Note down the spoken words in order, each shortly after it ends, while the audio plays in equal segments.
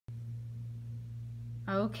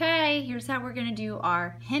Okay, here's how we're gonna do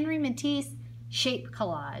our Henri Matisse shape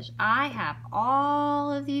collage. I have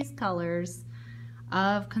all of these colors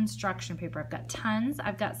of construction paper. I've got tons.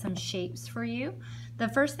 I've got some shapes for you. The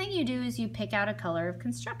first thing you do is you pick out a color of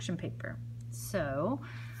construction paper. So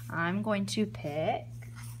I'm going to pick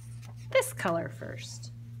this color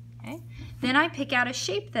first. Okay. Then I pick out a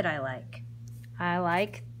shape that I like. I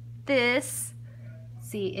like this.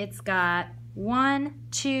 See, it's got 1,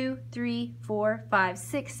 2, 3, 4, 5,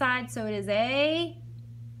 6 sides, so it is a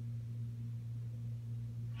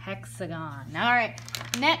hexagon. All right,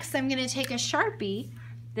 next I'm going to take a Sharpie.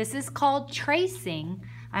 This is called tracing.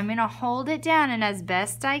 I'm going to hold it down, and as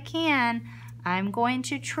best I can, I'm going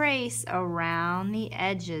to trace around the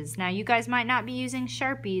edges. Now, you guys might not be using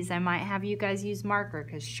Sharpies. I might have you guys use marker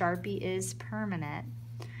because Sharpie is permanent.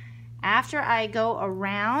 After I go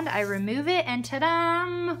around, I remove it, and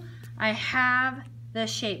ta-da! I have the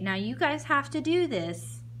shape. Now, you guys have to do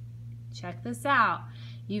this. Check this out.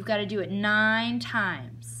 You've got to do it 9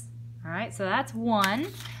 times. All right, so that's 1.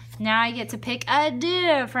 Now I get to pick a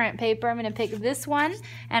different paper. I'm going to pick this one,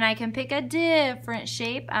 and I can pick a different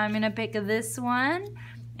shape. I'm going to pick this one,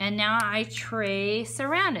 and now I trace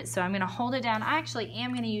around it. So I'm going to hold it down. I actually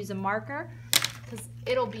am going to use a marker because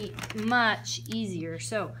it'll be much easier.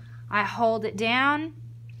 So I hold it down,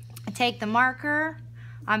 I take the marker,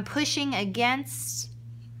 I'm pushing against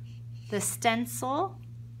the stencil,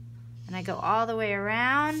 and I go all the way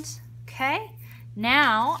around. Okay,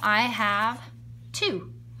 now I have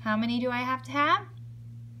 2. How many do I have to have?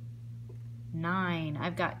 9.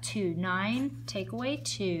 I've got 2. 9, take away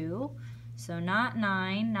 2. So not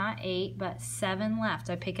 9, not 8, but 7 left.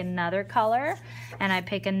 I pick another color, and I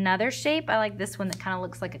pick another shape. I like this one that kind of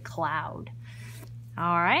looks like a cloud.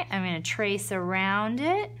 All right, I'm going to trace around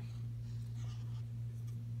it.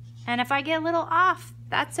 And if I get a little off,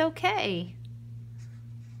 that's okay.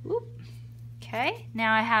 Whoop. Okay,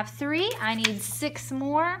 now I have 3. I need 6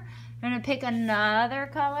 more. I'm going to pick another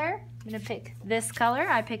color. I'm going to pick this color.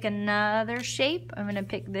 I pick another shape. I'm going to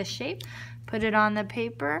pick this shape. Put it on the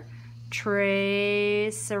paper.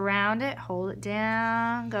 Trace around it. Hold it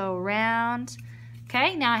down. Go around.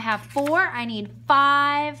 Okay, now I have 4. I need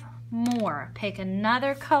 5 more. Pick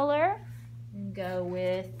another color. Go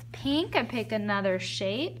with pink. I pick another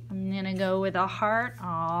shape. I'm going to go with a heart.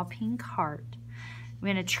 Aw, pink heart. I'm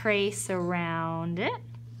going to trace around it.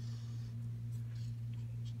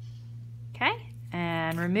 Okay,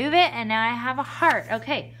 and remove it, and now I have a heart.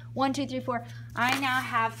 Okay, 1, 2, 3, 4. I now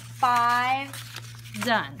have 5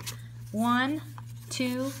 done. 1,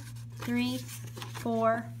 2, 3,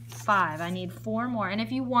 4, 5. I need 4 more. And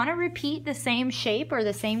if you want to repeat the same shape or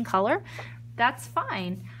the same color, that's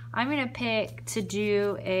fine. I'm going to pick to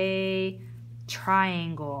do a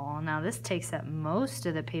triangle. Now this takes up most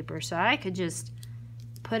of the paper, so I could just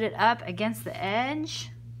put it up against the edge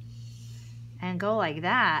and go like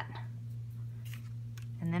that.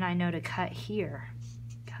 And then I know to cut here,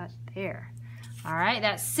 cut there. All right,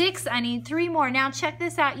 that's 6. I need 3 more. Now check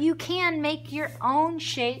this out. You can make your own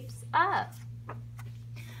shapes up.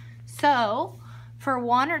 So for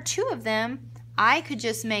 1 or 2 of them, I could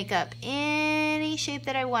just make up any shape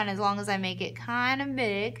that I want as long as I make it kind of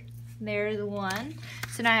big. There's 1.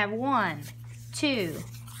 So now I have 1, 2,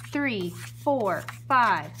 3, 4,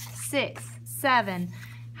 5, 6, 7.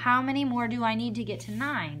 How many more do I need to get to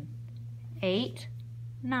 9? 8,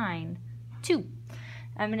 9, 2.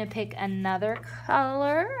 I'm going to pick another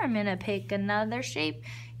color. I'm going to pick another shape.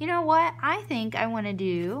 You know what? I think I want to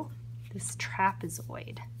do this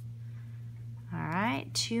trapezoid. All right,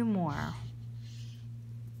 2 more.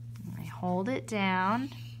 I hold it down,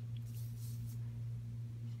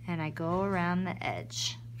 and I go around the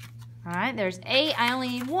edge. All right, there's 8. I only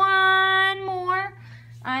need 1 more.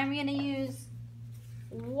 I'm going to use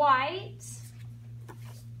white.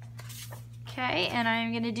 Okay, and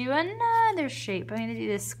I'm going to do another shape. I'm going to do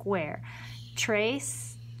this square.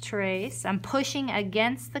 Trace, trace. I'm pushing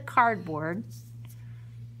against the cardboard.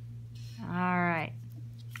 All right.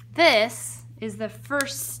 This is the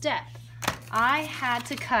first step. I had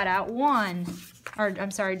to cut out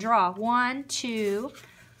draw 1, 2,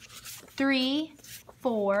 3,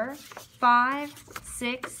 4, 5,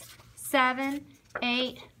 6, 7,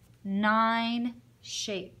 8, 9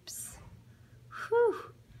 shapes. Whew.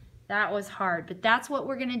 That was hard, but that's what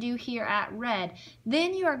we're going to do here at red.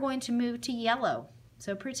 Then you are going to move to yellow.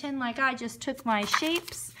 So pretend like I just took my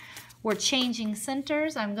shapes. We're changing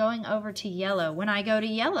centers. I'm going over to yellow. When I go to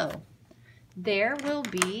yellow, there will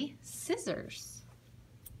be scissors.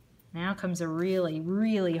 Now comes a really,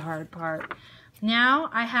 really hard part. Now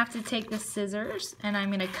I have to take the scissors and I'm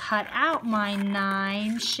going to cut out my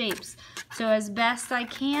 9 shapes. So as best I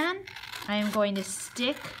can, I am going to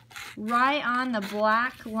stick right on the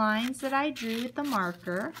black lines that I drew with the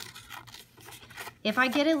marker. If I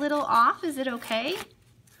get a little off, is it okay?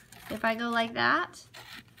 If I go like that?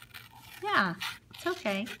 Yeah, it's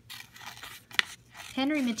okay.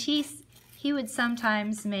 Henri Matisse, he would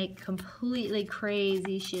sometimes make completely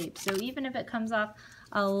crazy shapes. So even if it comes off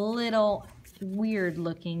a little weird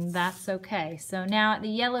looking, that's okay. So now at the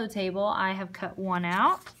yellow table, I have cut one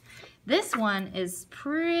out. This one is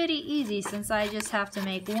pretty easy since I just have to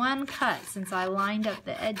make one cut. Since I lined up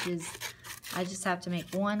the edges, I just have to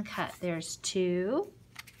make one cut. There's 2.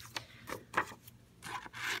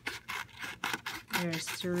 There's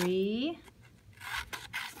 3.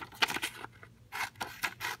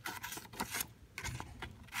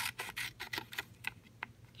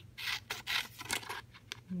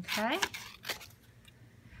 Okay.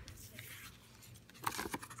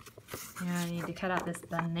 Now I need to cut out this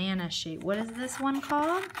banana shape. What is this one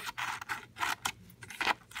called?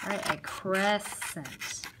 Right, a crescent.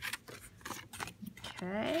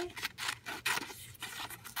 Okay.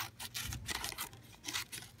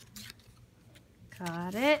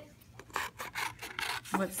 Got it.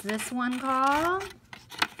 What's this one called?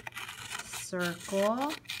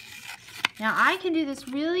 Circle. Now I can do this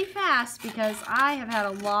really fast because I have had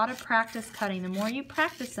a lot of practice cutting. The more you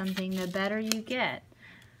practice something, the better you get.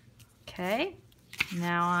 Okay,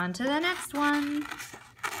 now on to the next one.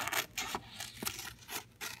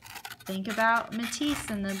 Think about Matisse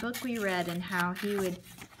in the book we read and how he would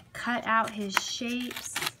cut out his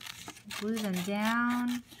shapes, glue them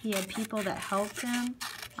down. He had people that helped him.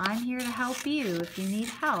 I'm here to help you. If you need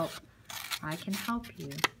help, I can help you.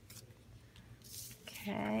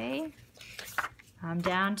 Okay, I'm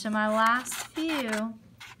down to my last few.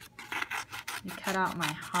 I cut out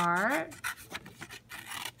my heart.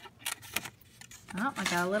 Oh, I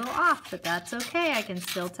got a little off, but that's okay. I can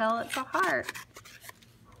still tell it's a heart.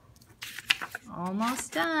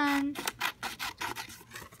 Almost done.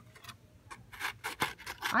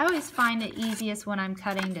 I always find it easiest when I'm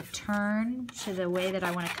cutting to turn to the way that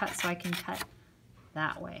I want to cut so I can cut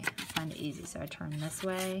that way. I find it easy, so I turn this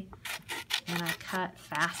way and I cut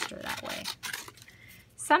faster that way.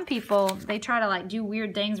 Some people, they try to like do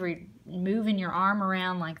weird things where you're moving your arm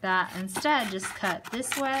around like that. Instead, just cut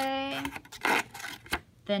this way,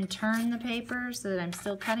 then turn the paper so that I'm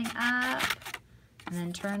still cutting up, and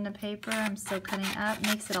then turn the paper, I'm still cutting up.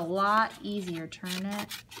 Makes it a lot easier. Turn it.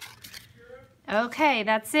 Okay,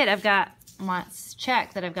 that's it. Let's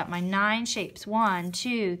check that I've got my 9 shapes. 1,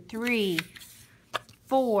 2, 3,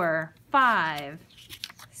 4, 5,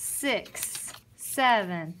 6,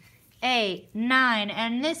 7, 8, 9,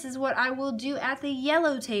 and this is what I will do at the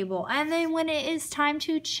yellow table. And then when it is time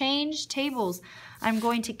to change tables, I'm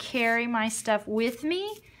going to carry my stuff with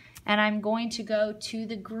me and I'm going to go to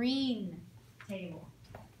the green table.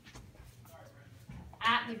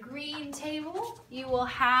 At the green table, you will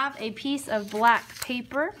have a piece of black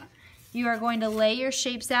paper. You are going to lay your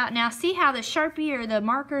shapes out. Now see how the Sharpie or the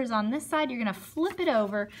marker is on this side? You're going to flip it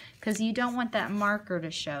over because you don't want that marker to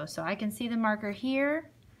show. So I can see the marker here,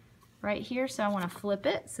 right here, so I want to flip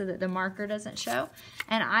it so that the marker doesn't show.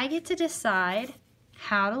 And I get to decide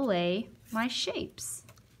how to lay my shapes.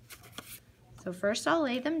 So first I'll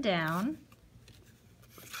lay them down.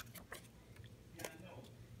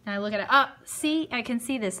 Now I look at it. Oh, see, I can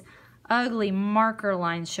see this ugly marker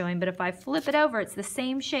line showing, but if I flip it over, it's the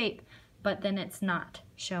same shape, but then it's not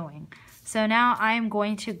showing. So now I am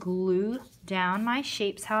going to glue down my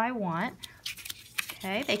shapes how I want.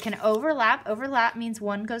 Okay, they can overlap. Overlap means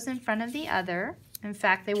one goes in front of the other. In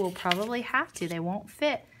fact, they will probably have to. They won't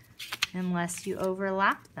fit unless you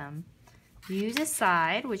overlap them. You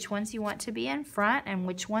decide which ones you want to be in front and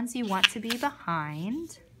which ones you want to be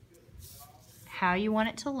behind. How you want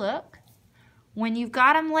it to look. When you've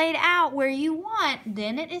got them laid out where you want,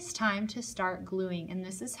 then it is time to start gluing. And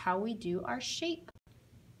this is how we do our shape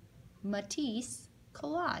Matisse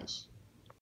collage.